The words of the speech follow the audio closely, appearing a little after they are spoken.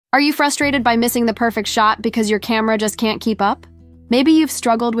Are you frustrated by missing the perfect shot because your camera just can't keep up? Maybe you've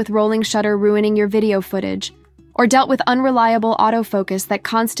struggled with rolling shutter ruining your video footage, or dealt with unreliable autofocus that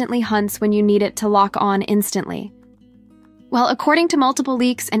constantly hunts when you need it to lock on instantly. Well, according to multiple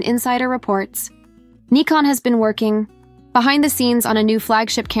leaks and insider reports, Nikon has been working behind the scenes on a new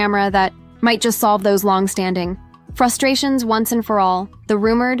flagship camera that might just solve those long-standing frustrations once and for all. The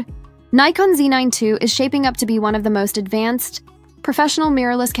rumored Nikon Z9 II is shaping up to be one of the most advanced professional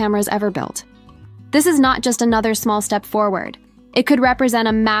mirrorless cameras ever built. This is not just another small step forward. It could represent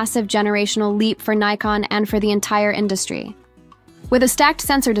a massive generational leap for Nikon and for the entire industry. With a stacked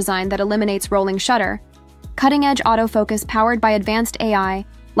sensor design that eliminates rolling shutter, cutting-edge autofocus powered by advanced AI,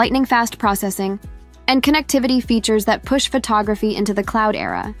 lightning-fast processing, and connectivity features that push photography into the cloud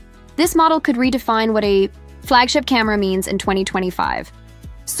era, this model could redefine what a flagship camera means in 2025.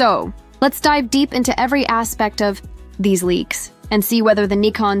 So, let's dive deep into every aspect of these leaks and see whether the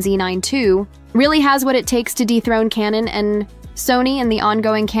Nikon Z9 II really has what it takes to dethrone Canon and Sony in the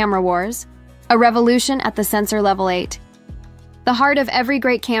ongoing camera wars, a revolution at the sensor level 8. The heart of every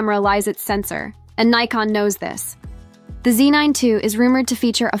great camera lies its sensor, and Nikon knows this. The Z9 II is rumored to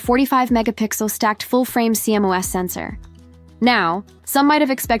feature a 45-megapixel stacked full-frame CMOS sensor. Now, some might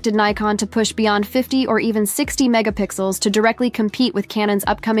have expected Nikon to push beyond 50 or even 60 megapixels to directly compete with Canon's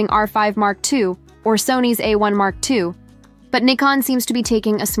upcoming R5 Mark II or Sony's A1 Mark II, but Nikon seems to be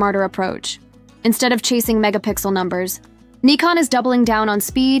taking a smarter approach. Instead of chasing megapixel numbers, Nikon is doubling down on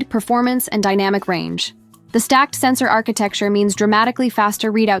speed, performance, and dynamic range. The stacked sensor architecture means dramatically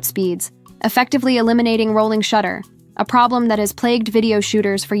faster readout speeds, effectively eliminating rolling shutter, a problem that has plagued video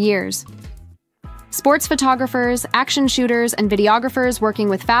shooters for years. Sports photographers, action shooters, and videographers working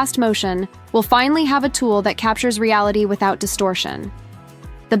with fast motion will finally have a tool that captures reality without distortion.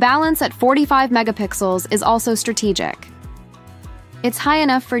 The balance at 45 megapixels is also strategic. It's high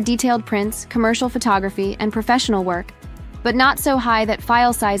enough for detailed prints, commercial photography, and professional work, but not so high that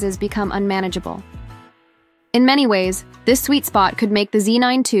file sizes become unmanageable. In many ways, this sweet spot could make the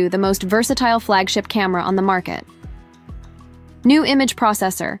Z9 II the most versatile flagship camera on the market. New image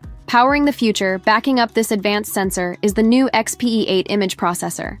processor, powering the future, backing up this advanced sensor is the new XPE8 image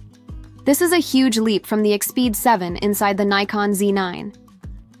processor. This is a huge leap from the XPEED 7 inside the Nikon Z9.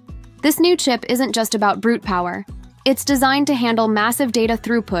 This new chip isn't just about brute power. It's designed to handle massive data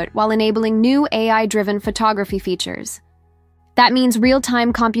throughput while enabling new AI-driven photography features. That means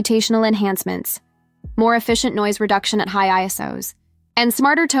real-time computational enhancements, more efficient noise reduction at high ISOs, and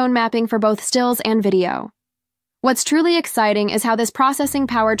smarter tone mapping for both stills and video. What's truly exciting is how this processing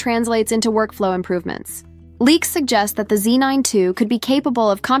power translates into workflow improvements. Leaks suggest that the Z9 II could be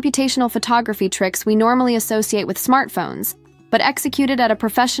capable of computational photography tricks we normally associate with smartphones, but executed at a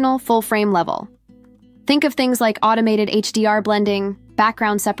professional, full-frame level. Think of things like automated HDR blending,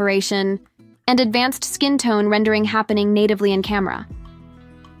 background separation, and advanced skin tone rendering happening natively in camera.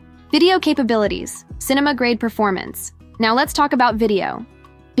 Video capabilities, cinema-grade performance. Now let's talk about video,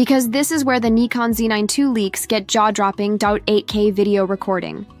 because this is where the Nikon Z9 II leaks get jaw-dropping. 8K video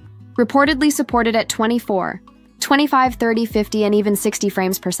recording, reportedly supported at 24, 25, 30, 50, and even 60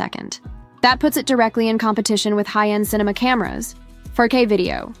 frames per second. That puts it directly in competition with high-end cinema cameras. 4K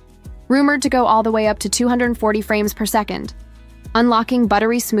video, rumored to go all the way up to 240 frames per second, unlocking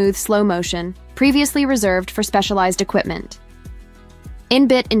buttery smooth slow motion, previously reserved for specialized equipment.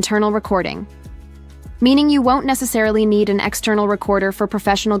 In-bit internal recording, meaning you won't necessarily need an external recorder for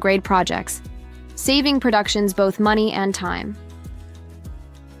professional-grade projects, saving productions both money and time.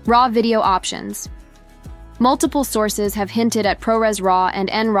 RAW video options. Multiple sources have hinted at ProRes RAW and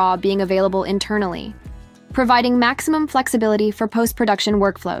NRAW being available internally, providing maximum flexibility for post-production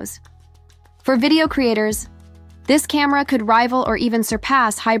workflows. For video creators, this camera could rival or even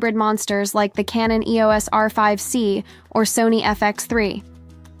surpass hybrid monsters like the Canon EOS R5C or Sony FX3.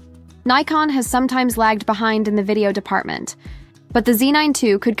 Nikon has sometimes lagged behind in the video department, but the Z9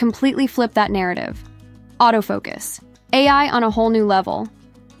 II could completely flip that narrative. Autofocus. AI on a whole new level.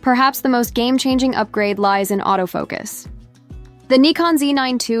 Perhaps the most game-changing upgrade lies in autofocus. The Nikon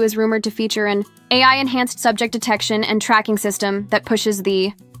Z9 II is rumored to feature an AI-enhanced subject detection and tracking system that pushes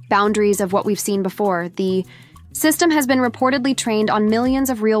the boundaries of what we've seen before. The system has been reportedly trained on millions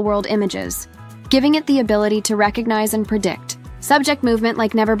of real-world images, giving it the ability to recognize and predict subject movement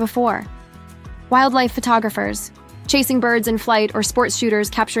like never before. Wildlife photographers, chasing birds in flight, or sports shooters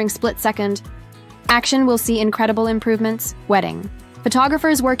capturing split-second action will see incredible improvements. Wedding.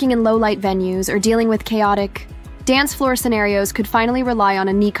 Photographers working in low-light venues or dealing with chaotic dance floor scenarios could finally rely on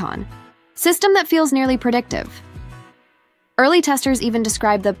a Nikon system that feels nearly predictive. Early testers even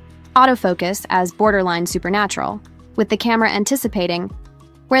describe the autofocus as borderline supernatural, with the camera anticipating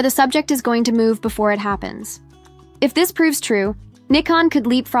where the subject is going to move before it happens. If this proves true, Nikon could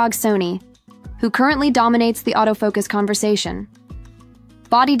leapfrog Sony, who currently dominates the autofocus conversation.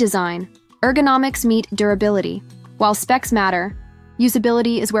 Body design. Ergonomics meet durability. While specs matter,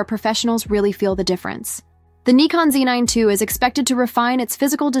 usability is where professionals really feel the difference. The Nikon Z9 II is expected to refine its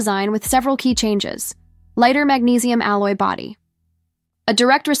physical design with several key changes. Lighter magnesium alloy body. A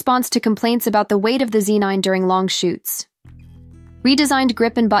direct response to complaints about the weight of the Z9 during long shoots. Redesigned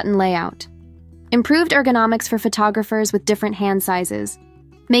grip and button layout. Improved ergonomics for photographers with different hand sizes,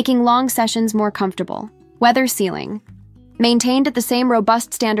 making long sessions more comfortable. Weather sealing. Maintained at the same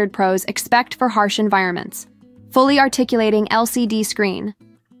robust standard pros expect for harsh environments. Fully articulating LCD screen.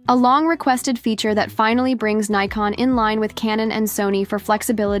 A long-requested feature that finally brings Nikon in line with Canon and Sony for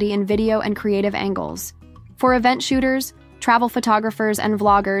flexibility in video and creative angles. For event shooters, travel photographers, and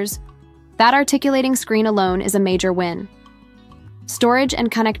vloggers, that articulating screen alone is a major win. Storage and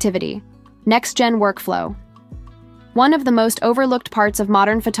connectivity. Next-gen workflow. One of the most overlooked parts of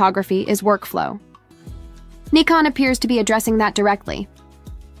modern photography is workflow. Nikon appears to be addressing that directly.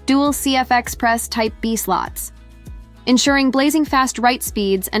 Dual CFX Press Type B slots, ensuring blazing fast write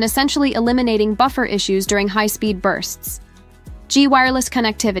speeds and essentially eliminating buffer issues during high-speed bursts. G-wireless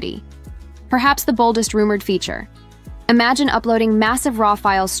connectivity. Perhaps the boldest rumored feature. Imagine uploading massive RAW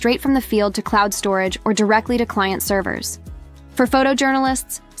files straight from the field to cloud storage or directly to client servers. For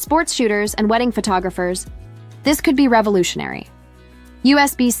photojournalists, sports shooters, and wedding photographers, this could be revolutionary.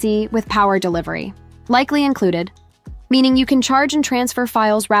 USB-C with power delivery, likely included, meaning you can charge and transfer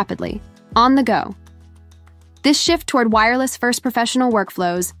files rapidly, on the go. This shift toward wireless-first professional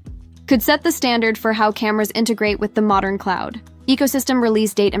workflows could set the standard for how cameras integrate with the modern cloud. Ecosystem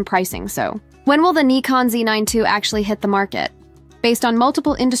release date and pricing. So, when will the Nikon Z9 II actually hit the market? Based on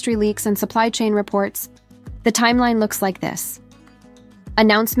multiple industry leaks and supply chain reports, the timeline looks like this.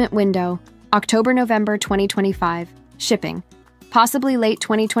 Announcement window, October-November 2025. Shipping, possibly late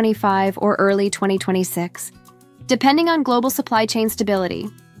 2025 or early 2026, depending on global supply chain stability.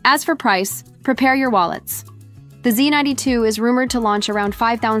 As for price, prepare your wallets. The Z92 is rumored to launch around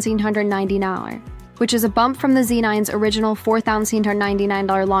 $5,199, which is a bump from the Z9's original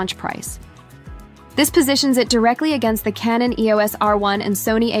 $4,199 launch price. This positions it directly against the Canon EOS R1 and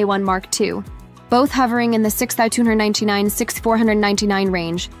Sony A1 Mark II, both hovering in the $6,299–$6,499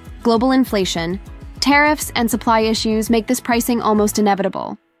 range. Global inflation, tariffs, and supply issues make this pricing almost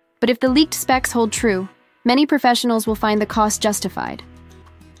inevitable. But if the leaked specs hold true, many professionals will find the cost justified.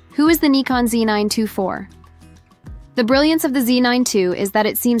 Who is the Nikon Z9 II for? The brilliance of the Z9 II is that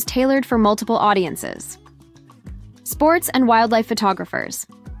it seems tailored for multiple audiences. Sports and wildlife photographers.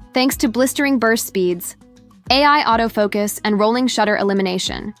 Thanks to blistering burst speeds, AI autofocus, and rolling shutter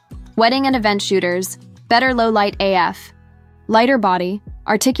elimination. Wedding and event shooters, better low-light AF. Lighter body,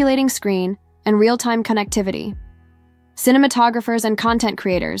 articulating screen, and real-time connectivity. Cinematographers and content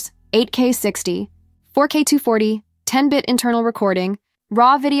creators, 8K 60, 4K 240, 10-bit internal recording,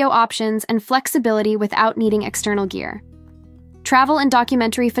 raw video options, and flexibility without needing external gear. Travel and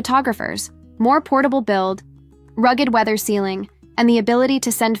documentary photographers, more portable build, rugged weather sealing, and the ability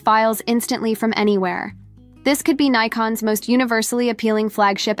to send files instantly from anywhere. This could be Nikon's most universally appealing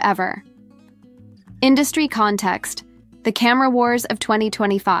flagship ever. Industry context, the camera wars of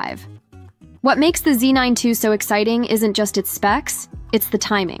 2025. What makes the Z9 II so exciting isn't just its specs, it's the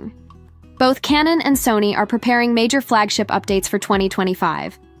timing. Both Canon and Sony are preparing major flagship updates for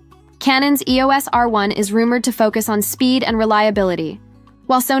 2025. Canon's EOS R1 is rumored to focus on speed and reliability,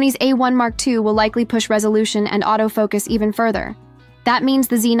 while Sony's A1 Mark II will likely push resolution and autofocus even further. That means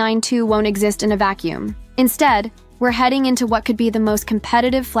the Z9 II won't exist in a vacuum. Instead, we're heading into what could be the most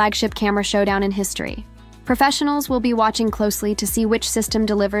competitive flagship camera showdown in history. Professionals will be watching closely to see which system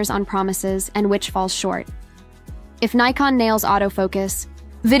delivers on promises and which falls short. If Nikon nails autofocus,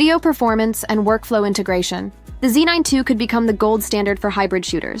 video performance, and workflow integration, the Z9 II could become the gold standard for hybrid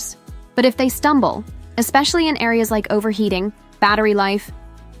shooters. But if they stumble, especially in areas like overheating, battery life,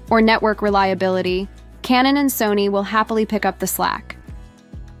 or network reliability, Canon and Sony will happily pick up the slack.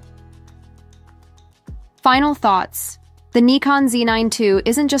 Final thoughts. The Nikon Z9 II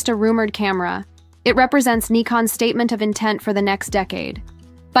isn't just a rumored camera, it represents Nikon's statement of intent for the next decade.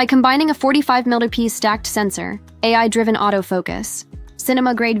 By combining a 45mm stacked sensor, AI-driven autofocus,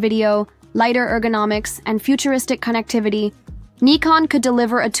 cinema-grade video, lighter ergonomics, and futuristic connectivity, Nikon could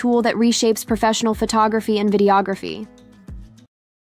deliver a tool that reshapes professional photography and videography.